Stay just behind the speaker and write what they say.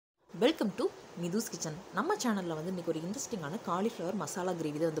Welcome to மிதுஸ் kitchen. நம்ம சேனலில் வந்து இன்றைக்கி ஒரு இன்ட்ரெஸ்டிங்கான காலிஃப்ளவர் மசாலா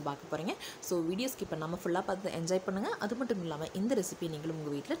கிரேவி தான் வந்து பார்க்க போகிறீங்க. ஸோ வீடியோ ஸ்கிப் பண்ணாமல் ஃபுல்லாக பார்த்து என்ஜாய் பண்ணுங்கள். அது மட்டும் இல்லாமல் இந்த ரெசிபி நீங்களும்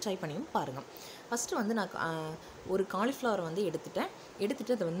உங்கள் வீட்டில் ட்ரை பண்ணியும் பாருங்கள். ஃபஸ்ட்டு வந்து நான் ஒரு காலிஃப்ளவர் வந்து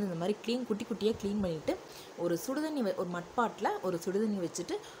எடுத்துகிட்டு அதை வந்து இந்த மாதிரி குட்டி குட்டியாக க்ளீன் பண்ணிவிட்டு ஒரு சுடுதண்ணி ஒரு மட்பாட்டில் ஒரு சுடுதண்ணி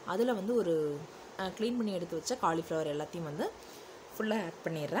வச்சுட்டு அதில் வந்து ஒரு க்ளீன் பண்ணி எடுத்து வச்ச காலிஃப்ளவர் எல்லாத்தையும் வந்து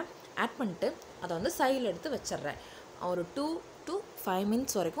ஃபுல்லாக ஆட் பண்ணிட்டு அதை வந்து சைடில் எடுத்து வச்சிட்றேன். ஒரு 2 to 5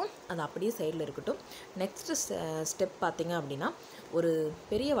 minutes வரைக்கும் அது அப்படியே சைடில் இருக்கட்டும். நெக்ஸ்ட்டு ஸ்டெப் பார்த்திங்க அப்படின்னா, ஒரு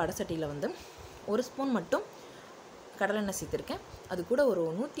பெரிய வடை சட்டியில் வந்து 1 ஸ்பூன் மட்டும் கடலெண்ணெய் சேர்த்துருக்கேன். அது கூட ஒரு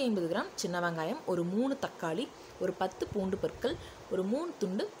 150 கிராம் சின்ன வெங்காயம், ஒரு 3 தக்காளி, ஒரு 10 பூண்டு பற்கள், ஒரு 3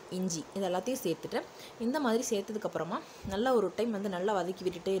 துண்டு இஞ்சி, இது எல்லாத்தையும் சேர்த்துட்டேன். இந்த மாதிரி சேர்த்ததுக்கப்புறமா நல்லா ஒரு டைம் வந்து நல்லா வதக்கி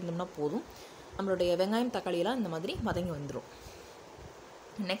விட்டுட்டே இருந்தோம்னா போதும். நம்மளுடைய வெங்காயம் தக்காளியெல்லாம் இந்த மாதிரி வதங்கி வந்துடும்.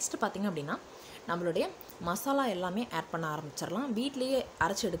 நெக்ஸ்ட்டு பார்த்திங்க அப்படின்னா, நம்மளுடைய மசாலா எல்லாமே ஆட் பண்ண ஆரம்பிச்சிடலாம். வீட்லேயே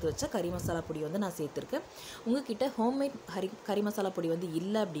அரைச்சி எடுத்து வச்ச கறி மசாலா பொடி வந்து நான் சேர்த்துருக்கேன். உங்கள்கிட்ட ஹோம்மேட் கறி மசாலா பொடி வந்து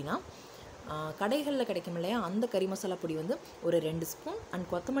இல்லை அப்படின்னா, கடைகளில் கிடைக்கும் இல்லையா, அந்த கறி மசாலா பொடி வந்து ஒரு 2 ஸ்பூன் அண்ட்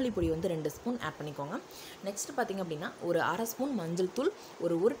கொத்தமல்லி பொடி வந்து 2 ஸ்பூன் ஆட் பண்ணிக்கோங்க. நெக்ஸ்ட்டு பார்த்திங்க அப்படின்னா, ஒரு அரை ஸ்பூன் மஞ்சள் தூள்,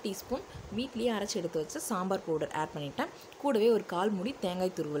 ஒரு 1 டீஸ்பூன் வீட்லேயே அரைச்சி எடுத்து வச்ச சாம்பார் பவுடர் ஆட் பண்ணிவிட்டேன். கூடவே ஒரு 1/4 மூடி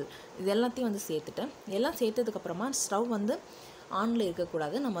தேங்காய் துருவல், இது எல்லாத்தையும் வந்து சேர்த்துட்டேன். எல்லாம் சேர்த்ததுக்கப்புறமா ஸ்டவ் வந்து ஆனில்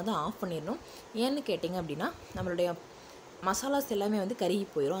இருக்கக்கூடாது, நம்ம வந்து ஆஃப் பண்ணிடணும். ஏன்னு கேட்டிங்க அப்படின்னா, நம்மளுடைய மசாலாஸ் எல்லாமே வந்து கருகி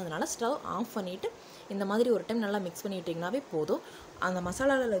போயிடும். அதனால் ஸ்டவ் ஆஃப் பண்ணிவிட்டு இந்த மாதிரி ஒரு டைம் நல்லா மிக்ஸ் பண்ணிவிட்டிங்கனாவே போதும். அந்த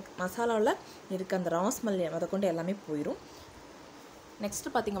மசாலாவில் இருக்க அந்த ரா ஸ்மெல் அதை கொண்டு எல்லாமே போயிடும்.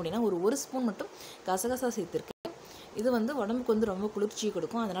 நெக்ஸ்ட்டு பார்த்திங்க அப்படின்னா, ஒரு ஸ்பூன் மட்டும் கசகசா சேர்த்துருக்கேன். இது வந்து உடம்புக்கு வந்து ரொம்ப குளிர்ச்சியை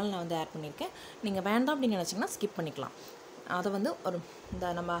கொடுக்கும். அதனால் நான் வந்து ஆட் பண்ணியிருக்கேன். நீங்கள் வேண்டாம் அப்படின்னு நினச்சிங்கன்னா ஸ்கிப் பண்ணிக்கலாம். அதை வந்து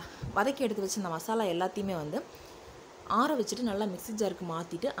இந்த நம்ம வதக்கி எடுத்து வச்சு இந்த மசாலா எல்லாத்தையுமே வந்து ஆற வச்சுட்டு நல்லா மிக்ஸி ஜாருக்கு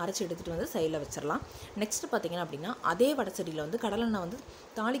மாற்றிட்டு அரைச்சி எடுத்துகிட்டு வந்து சைடில் வச்சிடலாம். நெக்ஸ்ட்டு பார்த்திங்கன்னா அப்படின்னா, அதே வடச்சட்டியில் வந்து கடலெண்ணெய் வந்து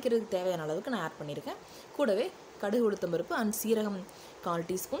தாளிக்கிறதுக்கு தேவையான அளவுக்கு நான் ஆட் பண்ணியிருக்கேன். கூடவே கடுகு உளுத்தம் பருப்பு அண்ட் சீரகம் 1/4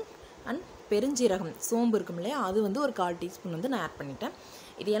 டீஸ்பூன் அண்ட் பெருஞ்சீரகம் சோம்பு இருக்கும் இல்லையா, அது வந்து ஒரு 1/4 டீஸ்பூன் வந்து நான் ஆட் பண்ணிட்டேன்.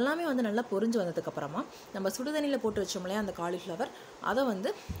 இது எல்லாமே வந்து நல்லா பொரிஞ்சு வந்ததுக்கப்புறமா நம்ம சுடுதண்ணியில் போட்டு வச்சோம் இல்லையா அந்த காலிஃப்ளவர், அதை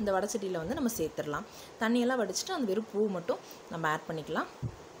வந்து இந்த வடச்சட்டியில் வந்து நம்ம சேர்த்துடலாம். தண்ணியெல்லாம் வடிச்சிட்டு அந்த வெறும் பூ மட்டும் நம்ம ஆட் பண்ணிக்கலாம்.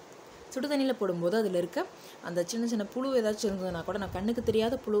 சுடுதண்ணியில் போடும்போது அதில் இருக்க அந்த சின்ன சின்ன புழு ஏதாச்சும் இருந்ததுன்னா கூட, நான் கண்ணுக்கு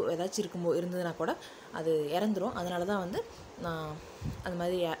தெரியாத புழு ஏதாச்சும் இருந்ததுன்னா கூட அது இறந்துடும். அதனால தான் வந்து நான் அது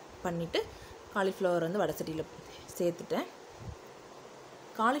மாதிரி பண்ணிவிட்டு காலிஃப்ளவர் வந்து வடசட்டியில் சேர்த்துட்டேன்.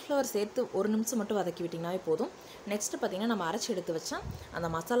 காலிஃப்ளவர் சேர்த்து 1 நிமிஷம் மட்டும் வதக்கி விட்டிங்கனாவே போதும். நெக்ஸ்ட்டு பார்த்திங்கன்னா, நம்ம அரைச்சி எடுத்து வச்சா அந்த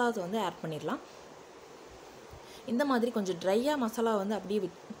மசாலாவை வந்து ஆட் பண்ணிடலாம். இந்த மாதிரி கொஞ்சம் ட்ரையாக மசாலா வந்து அப்படியே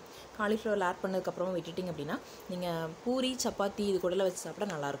காலிஃப்ளவரில் ஆட் பண்ணதுக்கப்புறமா விட்டுட்டிங்க அப்படின்னா, நீங்கள் பூரி சப்பாத்தி இது கூடலாம் வச்சு சாப்பிட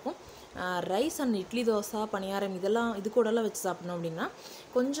நல்லாயிருக்கும். ரைஸ் அண்ட் இட்லி தோசை பணியாரம் இது கூடலாம் வச்சு சாப்பிடணும் அப்படின்னா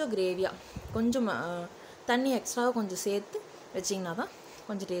கொஞ்சம் கிரேவியாக கொஞ்சம் தண்ணி எக்ஸ்ட்ராவாக கொஞ்சம் சேர்த்து வச்சிங்கன்னா தான்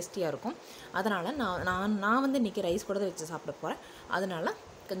கொஞ்சம் டேஸ்டியாக இருக்கும். அதனால் நான் வந்து இன்றைக்கி ரைஸ் கூட தான் வச்சு சாப்பிட போகிறேன். அதனால்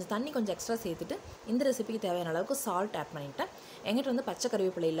கொஞ்சம் எக்ஸ்ட்ரா சேர்த்துட்டு இந்த ரெசிபிக்கு தேவையான அளவுக்கு சால்ட் ஆட் பண்ணிவிட்டேன். எங்கிட்ட வந்து பச்சை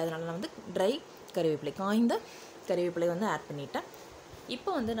கறிவேப்பிலை இல்லை, அதனால் நான் வந்து ட்ரை கறிவேப்பிலை, காய்ந்த கறிவேப்பிலை வந்து ஆட் பண்ணிவிட்டேன். இப்போ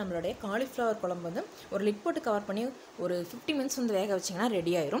வந்து நம்மளுடைய காலிஃப்ளவர் குழம்பு வந்து ஒரு லிட் போட்டு கவர் பண்ணி ஒரு 50 மினிட்ஸ் வந்து வேக வச்சிங்கன்னா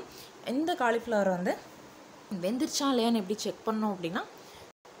ரெடி ஆயிரும். இந்த காலிஃப்ளவர் வந்து வெந்துருச்சா இல்லையான்னு எப்படி செக் பண்ணோம் அப்படின்னா,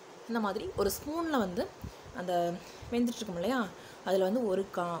 இந்த மாதிரி ஒரு ஸ்பூனில் வந்து அந்த வெந்துட்டுருக்கும் இல்லையா, அதில் வந்து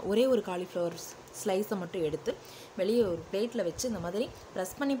ஒரே ஒரு காலிஃப்ளவர் ஸ்லைஸை மட்டும் எடுத்து வெளியே ஒரு பிளேட்டில் வச்சு இந்த மாதிரி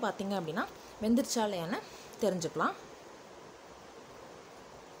ப்ரெஸ் பண்ணி பார்த்தீங்க அப்படின்னா வெந்துருச்சா இல்லையான்னு தெரிஞ்சுக்கலாம்.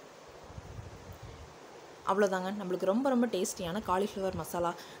 அவ்வளோதாங்க, நம்மளுக்கு ரொம்ப ரொம்ப டேஸ்டியான காலிஃப்ளவர்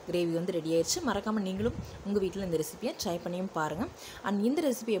மசாலா கிரேவி வந்து ரெடி ஆயிடுச்சு. மறக்காமல் நீங்களும் உங்கள் வீட்டில் இந்த ரெசிபியை ட்ரை பண்ணியும் பாருங்கள். அண்ட் இந்த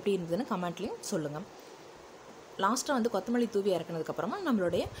ரெசிபி எப்படி இருந்ததுன்னு கமெண்ட்லேயும் சொல்லுங்கள். லாஸ்ட்டாக வந்து கொத்தமல்லி தூவி இறக்குனதுக்கப்புறமா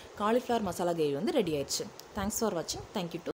நம்மளுடைய காலிஃப்ளவர் மசாலா கிரேவி வந்து ரெடி ஆயிடுச்சு. தேங்க்ஸ் ஃபார் வாட்சிங். தேங்க்யூ.